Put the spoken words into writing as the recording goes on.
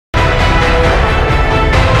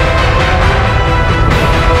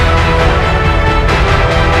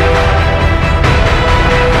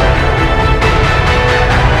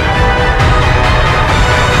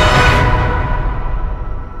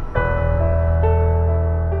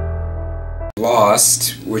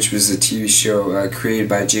Lost, which was a TV show created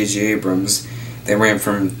by J.J. Abrams that ran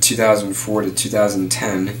from 2004 to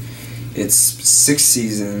 2010. It's 6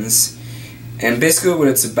 seasons, and basically what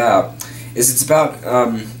it's about is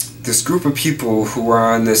this group of people who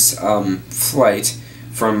are on this flight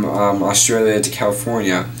from Australia to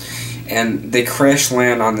California, and they crash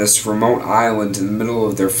land on this remote island in the middle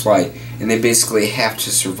of their flight, and they basically have to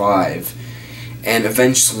survive. And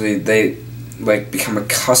eventually they become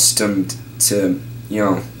accustomed to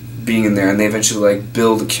being in there, and they eventually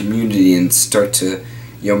build a community and start to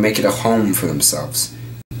make it a home for themselves.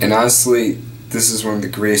 And honestly, this is one of the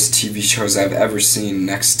greatest TV shows I've ever seen,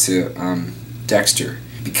 next to Dexter,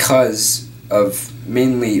 because of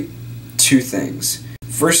mainly 2 things.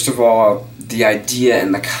 First of all, the idea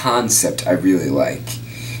and the concept I really like.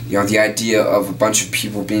 The idea of a bunch of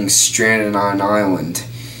people being stranded on an island,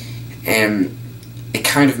 and it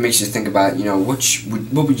kind of makes you think about,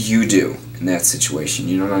 what would you do in that situation,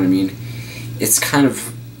 you know what I mean? It's kind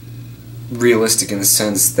of realistic in the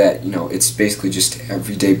sense that, it's basically just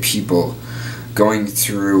everyday people going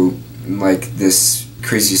through, this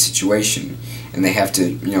crazy situation, and they have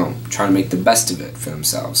to, try to make the best of it for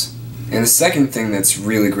themselves. And the second thing that's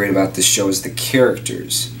really great about this show is the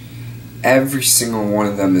characters. Every single one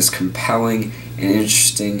of them is compelling and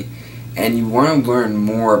interesting, and you want to learn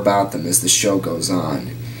more about them as the show goes on.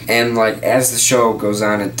 And as the show goes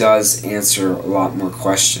on, it does answer a lot more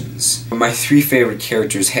questions. My 3 favorite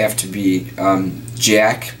characters have to be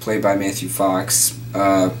Jack, played by Matthew Fox,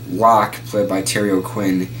 Locke, played by Terry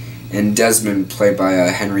O'Quinn, and Desmond, played by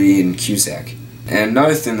Henry Ian Cusack. And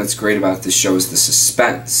another thing that's great about this show is the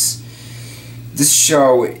suspense. This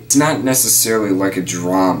show, it's not necessarily like a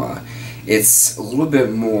drama. It's a little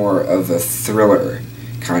bit more of a thriller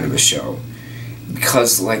kind of a show,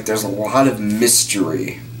 because there's a lot of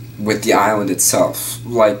mystery with the island itself.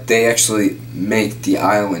 They actually make the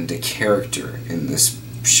island a character in this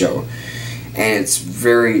show, and it's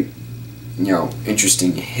very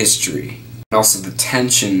interesting history. And also the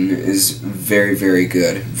tension is very, very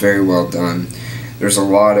good, very well done. There's a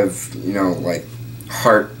lot of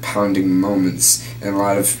heart-pounding moments and a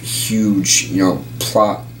lot of huge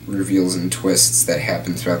plot reveals and twists that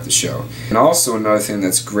happen throughout the show. And also another thing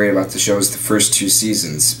that's great about the show is the first 2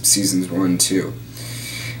 seasons, seasons 1 and 2.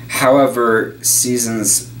 However,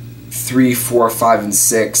 seasons 3, 4, 5, and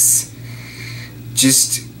 6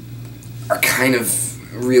 just are kind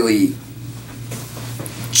of really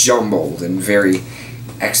jumbled and very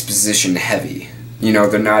exposition heavy.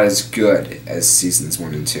 They're not as good as seasons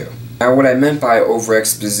 1 and 2. Now, what I meant by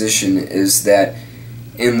over-exposition is that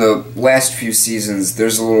in the last few seasons,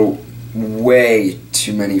 there's way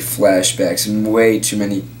too many flashbacks and way too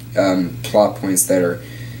many plot points that are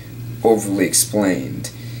overly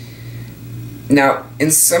explained. Now,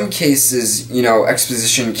 in some cases,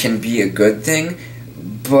 exposition can be a good thing,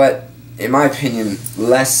 but in my opinion,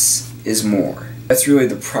 less is more. That's really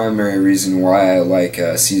the primary reason why I like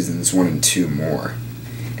seasons 1 and 2 more.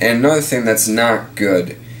 And another thing that's not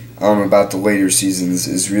good about the later seasons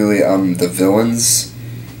is really the villains.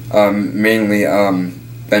 Mainly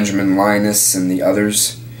Benjamin Linus and the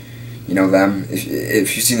others, them.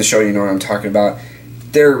 If you've seen the show, you know what I'm talking about.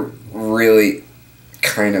 They're really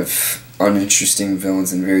kind of uninteresting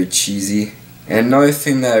villains and very cheesy. And another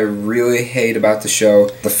thing that I really hate about the show,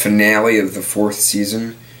 the finale of the 4th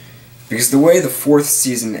season, because the way the 4th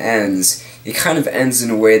season ends, it kind of ends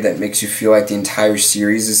in a way that makes you feel like the entire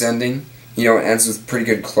series is ending. It ends with pretty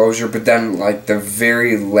good closure, but then the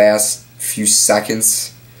very last few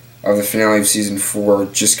seconds of the finale of season 4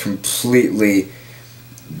 just completely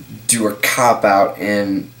do a cop-out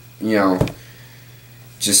and,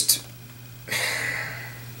 just...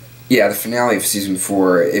 Yeah, the finale of season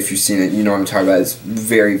 4, if you've seen it, you know what I'm talking about, is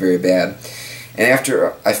very, very bad. And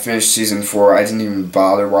after I finished season 4, I didn't even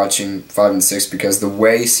bother watching 5 and 6, because the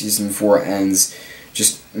way season 4 ends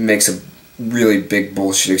just makes a really big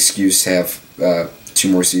bullshit excuse to have 2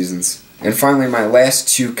 more seasons. And finally, my last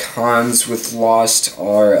 2 cons with Lost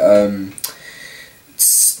are,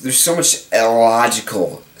 there's so much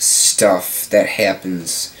illogical stuff that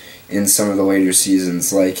happens in some of the later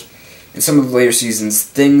seasons. In some of the later seasons,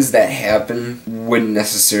 things that happen wouldn't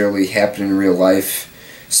necessarily happen in real life.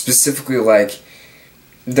 Specifically,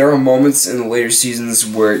 there are moments in the later seasons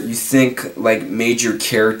where you think, major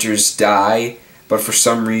characters die, but for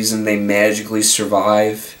some reason they magically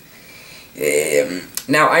survive.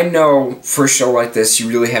 Now, I know for a show like this, you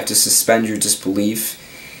really have to suspend your disbelief,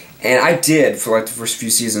 and I did for the first few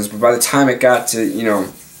seasons, but by the time it got to,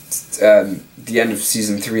 the end of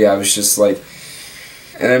season 3, I was just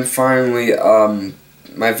and then finally,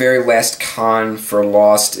 my very last con for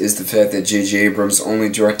Lost is the fact that J.J. Abrams only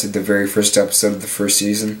directed the very first episode of the first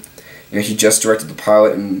season. You know, he just directed the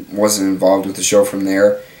pilot and wasn't involved with the show from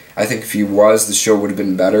there. I think if he was, the show would have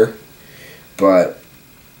been better. But,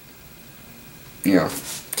 you know,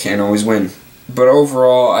 can't always win. But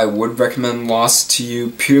overall, I would recommend Lost to you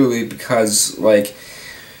purely because, like,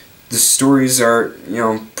 the stories are, you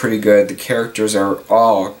know, pretty good. The characters are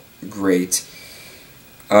all great.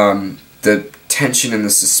 The tension and the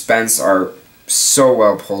suspense are so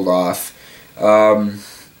well pulled off.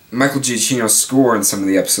 Michael Giacchino's score in some of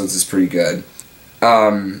the episodes is pretty good.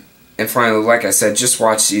 And finally, like I said, just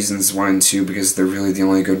watch seasons 1 and 2 because they're really the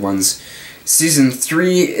only good ones. Season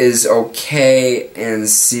 3 is okay, and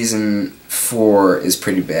season 4 is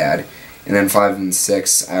pretty bad. And then 5 and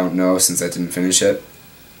 6, I don't know since I didn't finish it.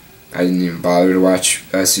 I didn't even bother to watch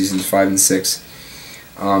seasons 5 and 6.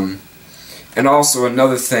 And also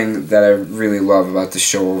another thing that I really love about the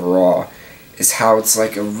show overall is how it's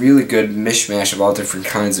like a really good mishmash of all different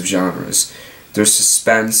kinds of genres. There's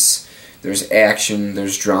suspense, there's action,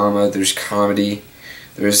 there's drama, there's comedy,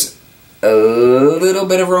 there's a little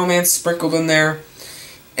bit of romance sprinkled in there,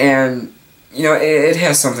 and you know, it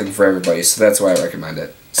has something for everybody, so that's why I recommend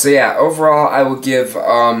it. So yeah, overall I will give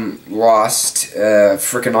Lost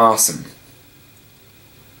frickin' awesome.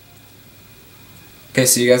 Okay,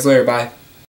 see you guys later, bye.